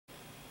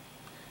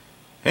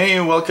Hey,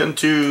 welcome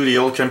to the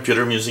Old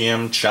Computer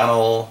Museum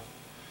channel,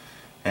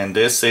 and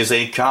this is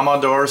a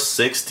Commodore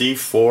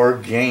 64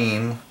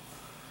 game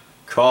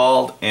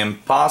called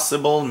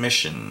Impossible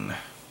Mission.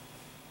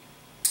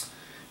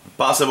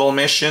 Impossible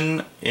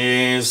Mission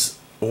is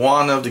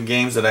one of the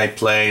games that I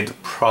played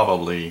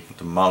probably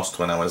the most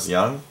when I was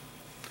young.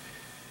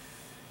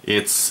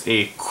 It's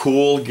a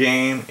cool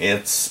game.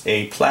 It's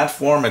a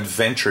platform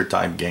adventure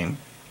type game.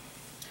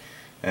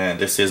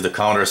 And this is the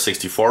Commodore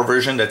 64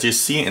 version that you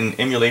see in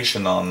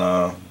emulation on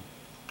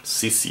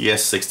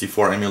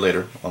C64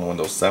 emulator on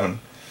Windows 7.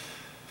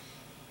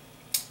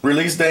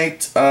 Release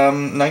date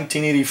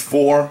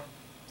 1984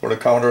 for the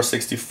Commodore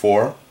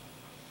 64.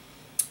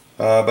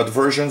 But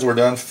versions were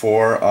done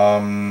for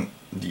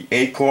the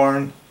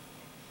Acorn,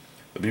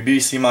 the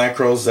BBC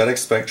Micro, ZX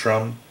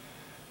Spectrum,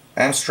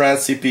 Amstrad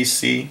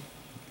CPC,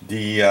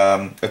 the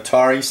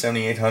Atari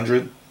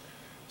 7800,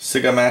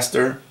 Sega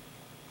Master.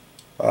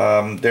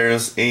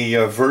 There's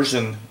a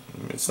version,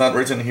 it's not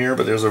written here,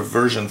 but there's a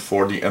version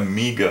for the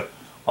Amiga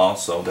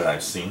also that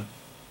I've seen.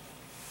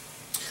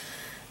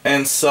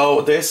 And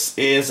so this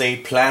is a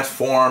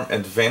platform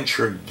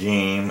adventure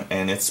game,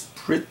 and it's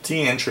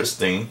pretty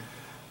interesting.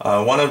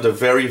 One of the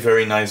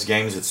very nice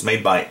games. It's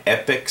made by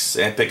Epyx.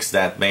 Epyx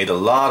that made a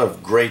lot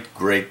of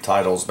great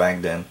titles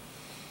back then.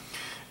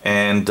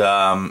 And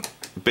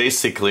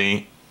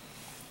basically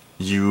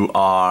you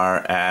are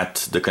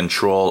at the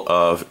control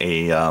of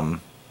a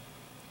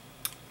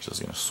just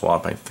gonna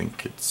swap. I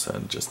think it's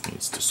just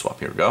needs to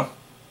swap. Here we go.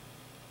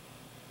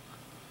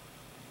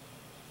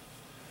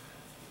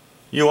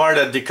 You are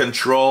at the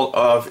control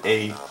of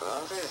a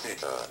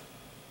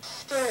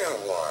Stay a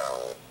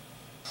while.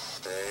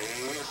 Stay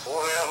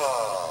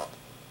forever.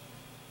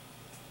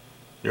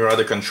 You're at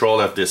the control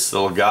of this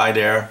little guy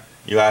there.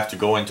 You have to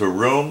go into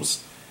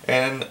rooms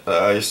and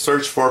you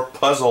search for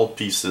puzzle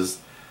pieces,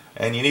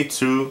 and you need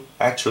to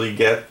actually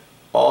get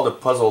all the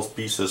puzzle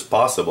pieces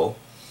possible.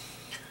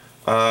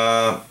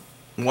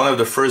 One of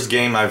the first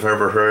game I've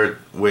ever heard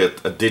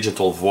with a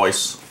digital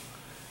voice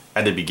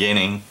at the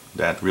beginning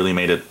that really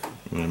made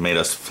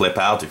us flip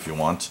out, if you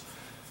want.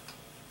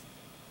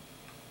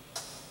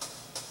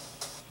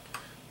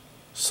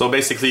 So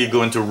basically you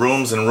go into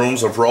rooms and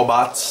rooms of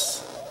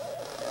robots.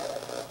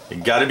 You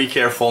gotta be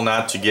careful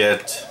not to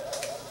get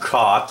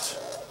caught.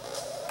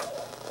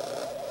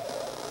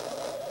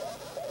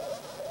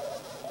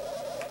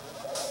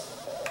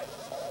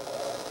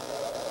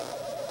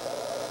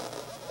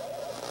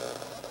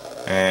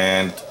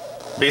 And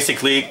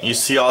basically you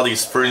see all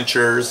these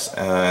furnitures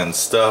and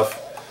stuff.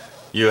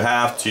 You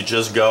have to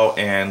just go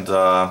and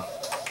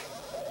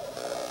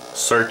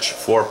search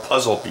for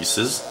puzzle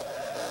pieces.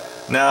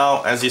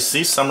 Now, as you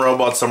see, some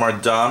robots are more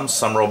dumb,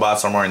 some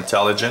robots are more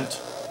intelligent.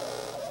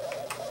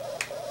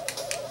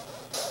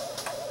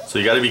 So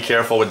you got to be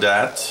careful with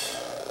that.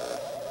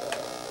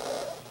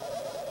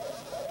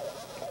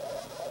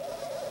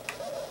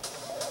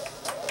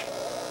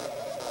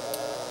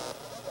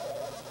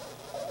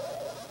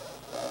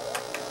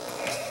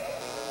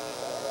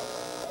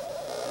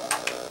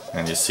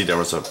 And you see there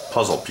was a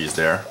puzzle piece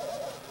there.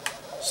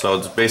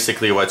 So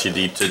basically what you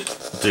need to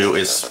do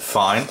is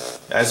find.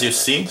 As you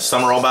see,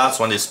 some robots,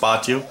 when they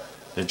spot you,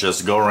 they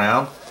just go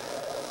around.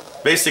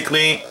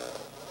 Basically,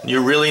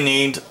 you really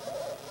need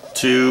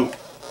to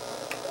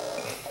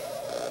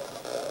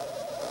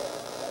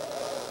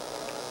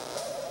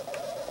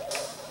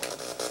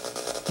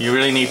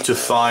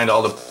find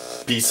all the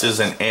pieces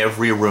in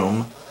every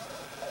room.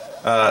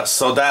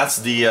 So that's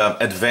the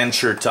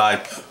adventure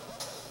type,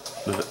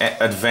 the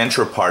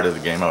adventure part of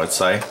the game, I would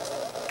say.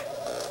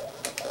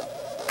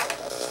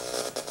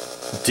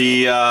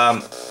 The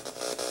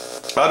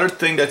other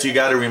thing that you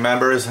got to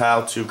remember is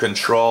how to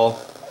control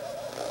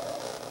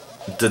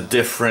the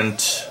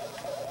different,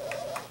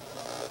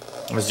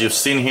 as you've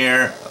seen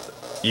here,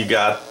 you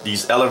got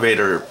these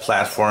elevator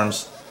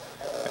platforms,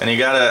 and you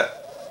gotta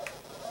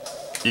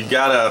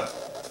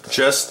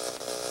just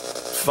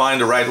find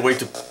the right way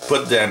to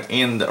put them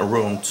in the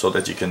room so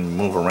that you can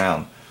move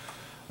around.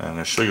 And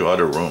I'll show you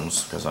other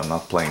rooms because I'm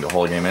not playing the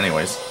whole game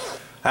anyways.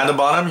 At the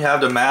bottom you have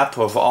the map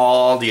of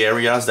all the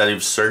areas that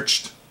you've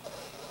searched.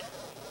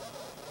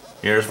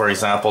 Here, for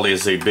example,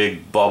 is a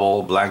big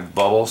bubble, black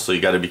bubble, so you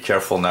got to be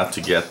careful not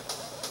to get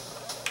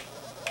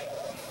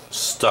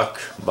stuck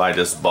by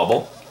this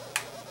bubble.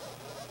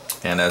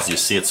 And as you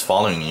see, it's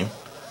following you.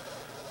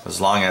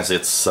 As long as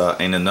it's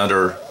in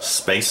another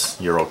space,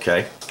 you're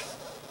okay.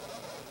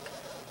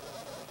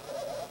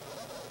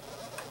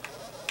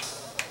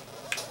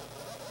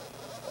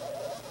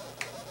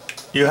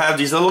 You have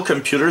these little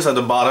computers at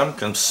the bottom,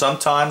 and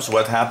sometimes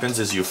what happens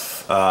is you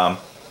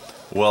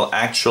will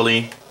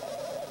actually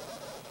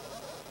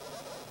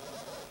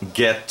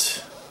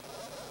get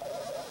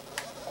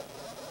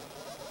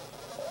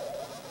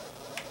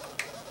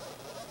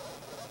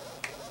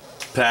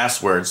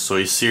passwords. So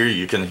you see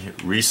you can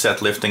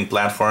reset lifting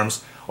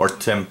platforms or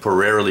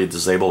temporarily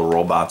disable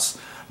robots,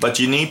 but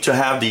you need to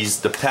have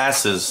the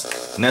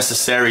passes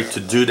necessary to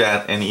do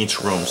that in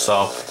each room.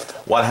 So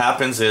what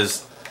happens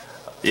is,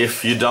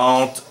 if you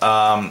don't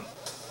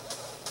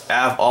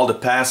have all the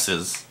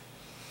passes,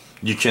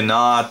 you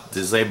cannot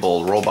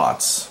disable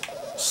robots.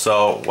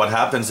 So what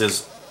happens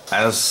is,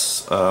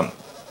 as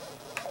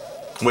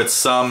with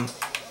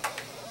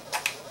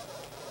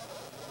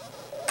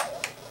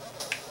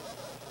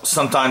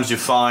sometimes you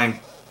find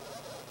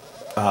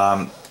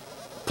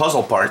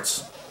puzzle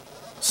parts.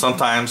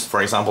 Sometimes,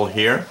 for example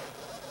here,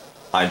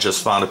 I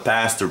just found a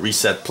path to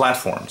reset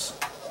platforms.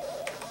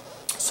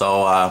 So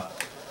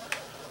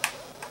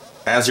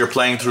as you're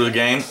playing through the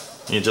game,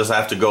 you just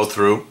have to go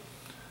through,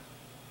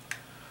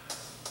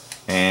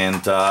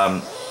 and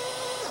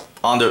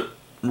on the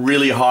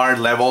really hard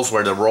levels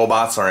where the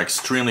robots are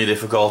extremely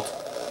difficult,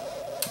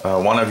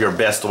 one of your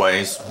best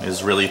ways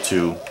is really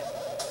to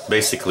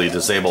basically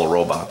disable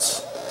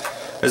robots.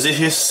 As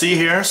you see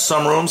here,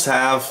 some rooms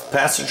have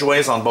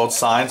passageways on both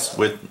sides,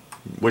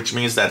 which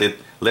means that it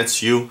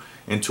lets you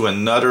into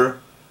another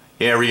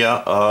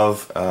area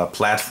of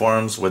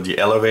platforms with the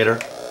elevator.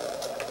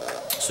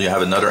 So you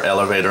have another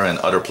elevator and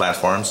other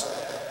platforms.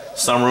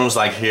 Some rooms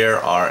like here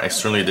are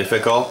extremely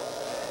difficult.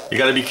 You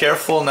gotta be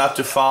careful not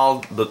to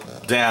fall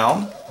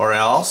down, or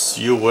else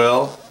you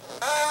will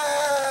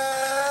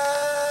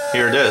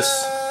hear this,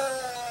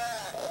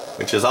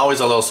 which is always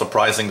a little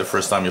surprising the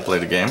first time you play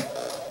the game.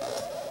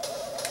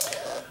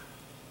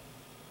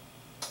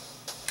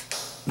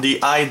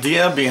 The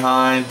idea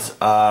behind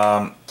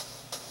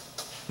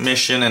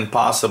Mission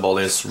Impossible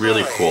is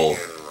really cool.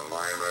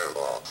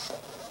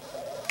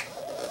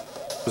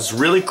 It's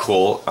really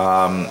cool,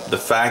 the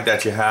fact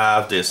that you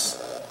have this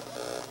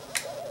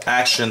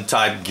action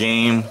type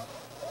game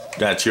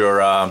that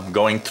you're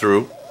going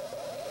through,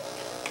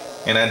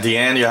 and at the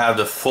end you have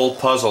the full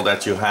puzzle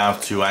that you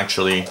have to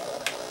actually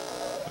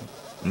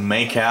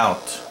make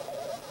out.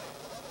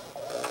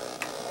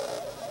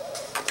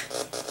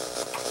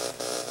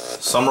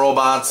 Some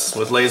robots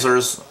with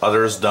lasers,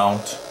 others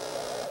don't.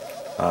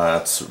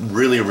 It's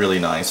really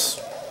nice.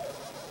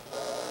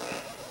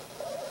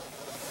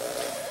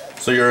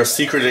 So you're a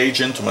secret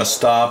agent who must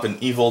stop an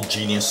evil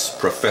genius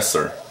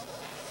professor.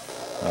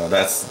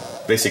 That's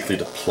basically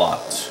the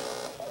plot.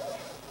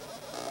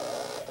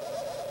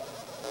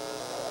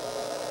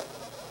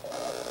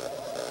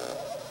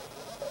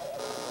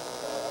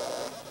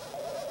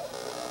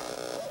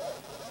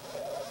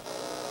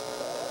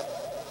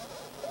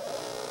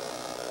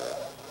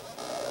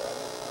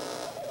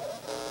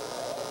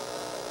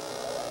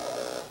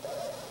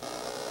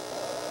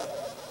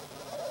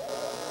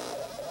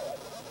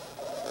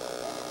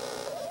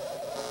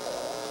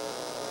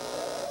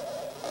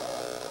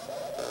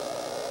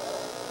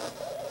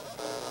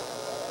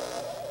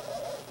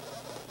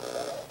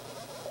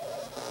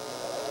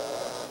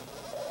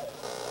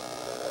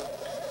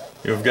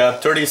 You've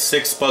got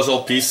 36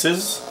 puzzle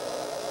pieces,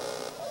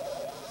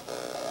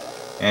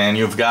 and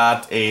you've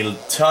got a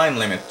time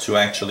limit to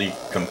actually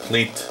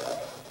complete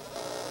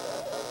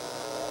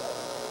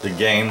the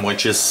game,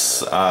 which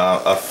is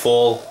a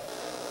full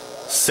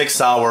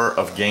 6 hours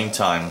of game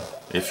time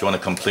if you want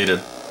to complete it.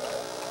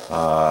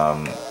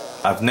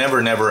 I've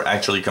never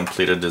actually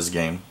completed this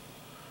game,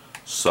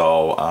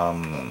 so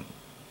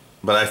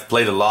but I've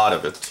played a lot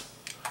of it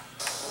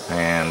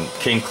and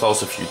came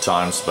close a few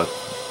times, but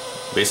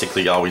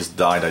basically always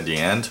died at the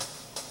end.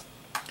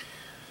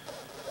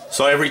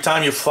 So every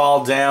time you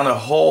fall down a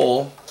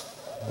hole,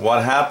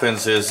 what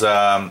happens is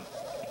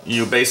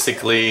you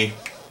basically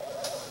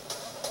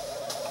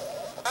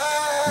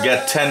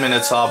get 10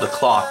 minutes off the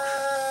clock,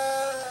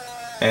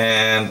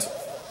 and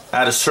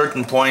at a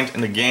certain point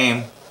in the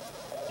game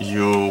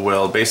you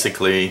will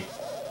basically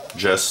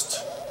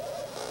just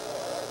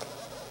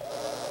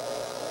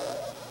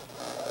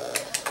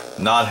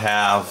not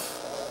have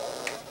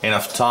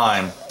enough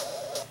time.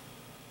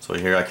 So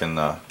here I can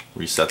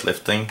reset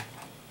lifting,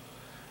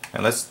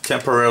 and let's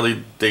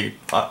temporarily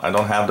I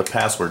don't have the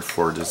password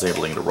for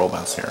disabling the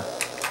robots here.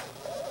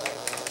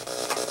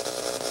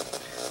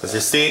 As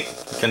you see,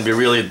 it can be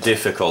really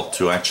difficult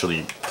to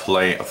actually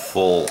play a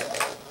full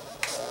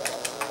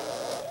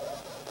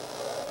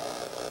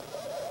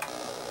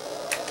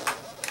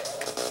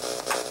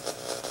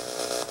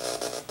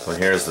so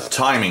here's the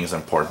timing is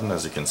important,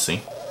 as you can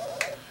see.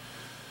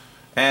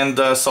 And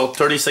so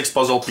 36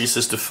 puzzle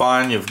pieces to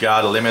find. You've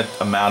got a limit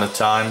amount of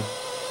time,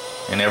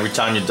 and every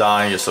time you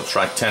die you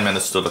subtract 10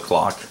 minutes to the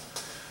clock.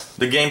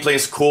 The gameplay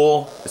is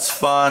cool, it's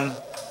fun,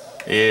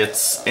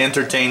 it's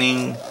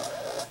entertaining,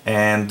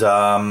 and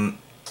a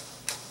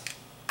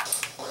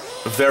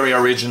very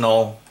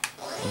original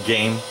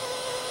game.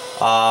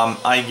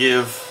 I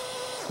give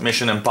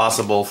Mission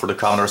Impossible for the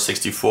Commodore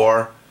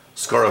 64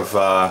 score of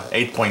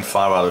 8.5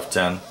 out of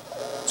 10.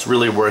 It's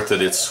really worth it,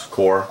 its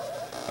score.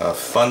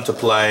 Fun to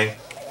play,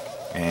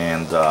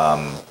 and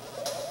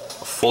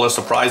full of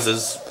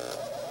surprises.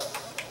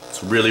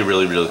 It's really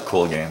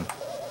cool game.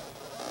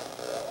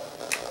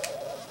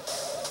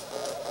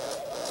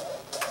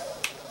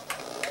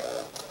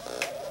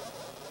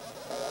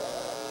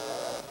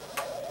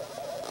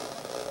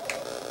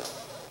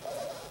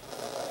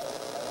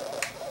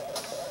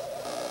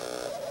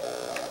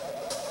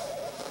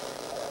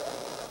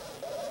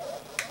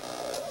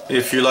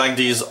 If you like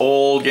these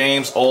old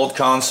games, old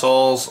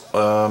consoles,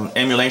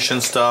 emulation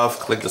stuff,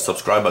 click the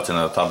subscribe button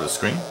at the top of the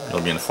screen.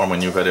 You'll be informed when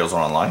new videos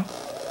are online.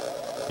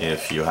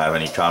 If you have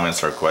any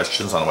comments or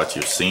questions on what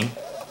you've seen,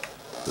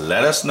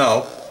 let us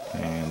know,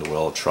 and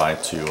we'll try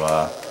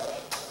to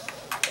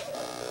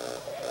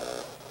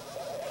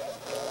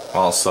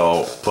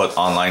also put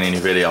online any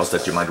videos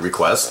that you might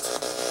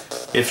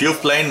request. If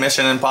you've played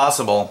Mission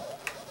Impossible,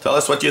 tell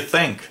us what you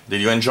think.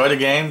 Did you enjoy the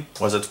game?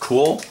 Was it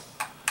cool?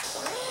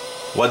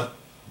 What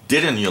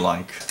didn't you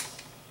like?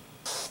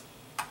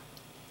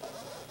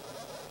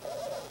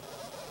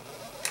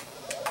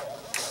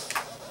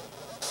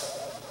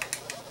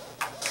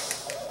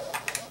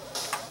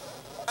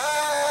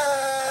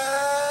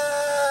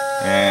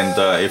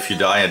 And if you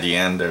die at the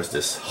end, there's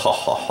this ha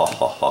ha ha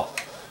ha ha,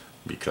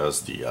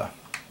 because the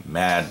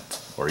mad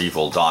or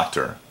evil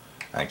doctor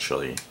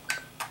actually.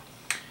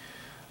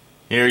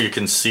 Here you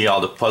can see all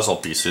the puzzle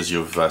pieces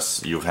you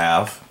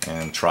have,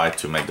 and try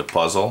to make the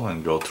puzzle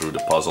and go through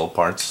the puzzle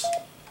parts.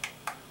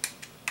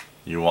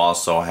 You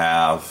also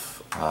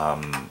have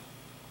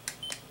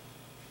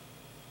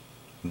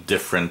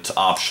different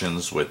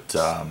options with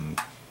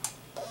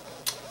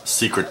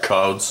secret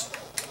codes.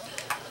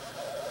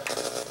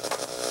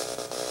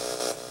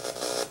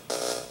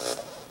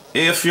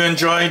 If you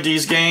enjoy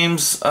these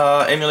games,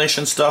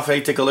 emulation stuff,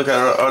 hey, take a look at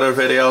our other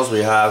videos.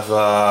 We have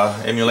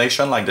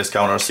emulation like this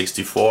Commodore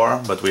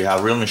 64, but we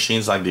have real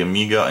machines like the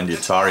Amiga and the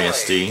Atari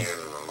ST.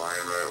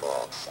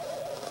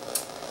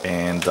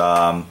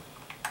 And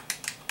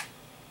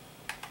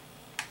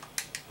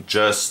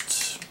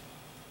just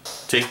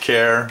take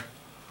care,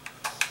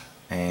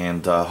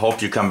 and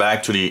hope you come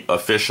back to the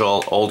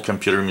official Old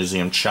Computer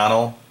Museum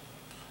channel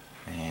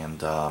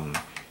and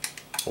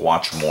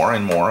watch more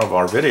and more of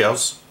our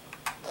videos.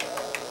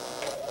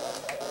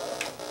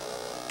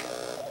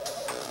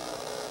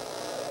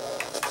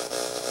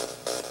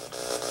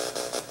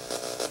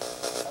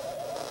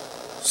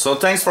 So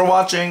thanks for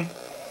watching,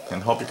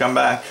 and hope you come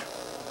back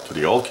to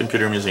the Old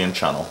Computer Museum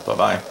channel. Bye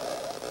bye.